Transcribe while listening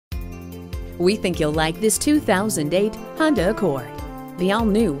We think you'll like this 2008 Honda Accord. The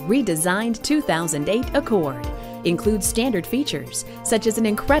all-new, redesigned 2008 Accord includes standard features such as an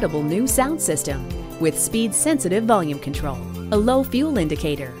incredible new sound system with speed-sensitive volume control, a low fuel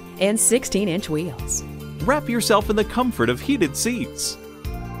indicator, and 16-inch wheels. Wrap yourself in the comfort of heated seats.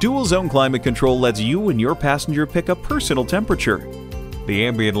 Dual zone climate control lets you and your passenger pick a personal temperature. The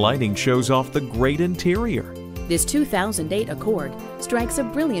ambient lighting shows off the great interior. This 2008 Accord strikes a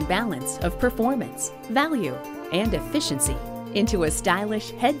brilliant balance of performance, value, and efficiency into a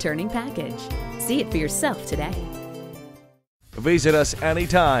stylish, head-turning package. See it for yourself today. Visit us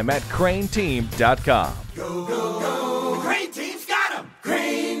anytime at crainteam.com.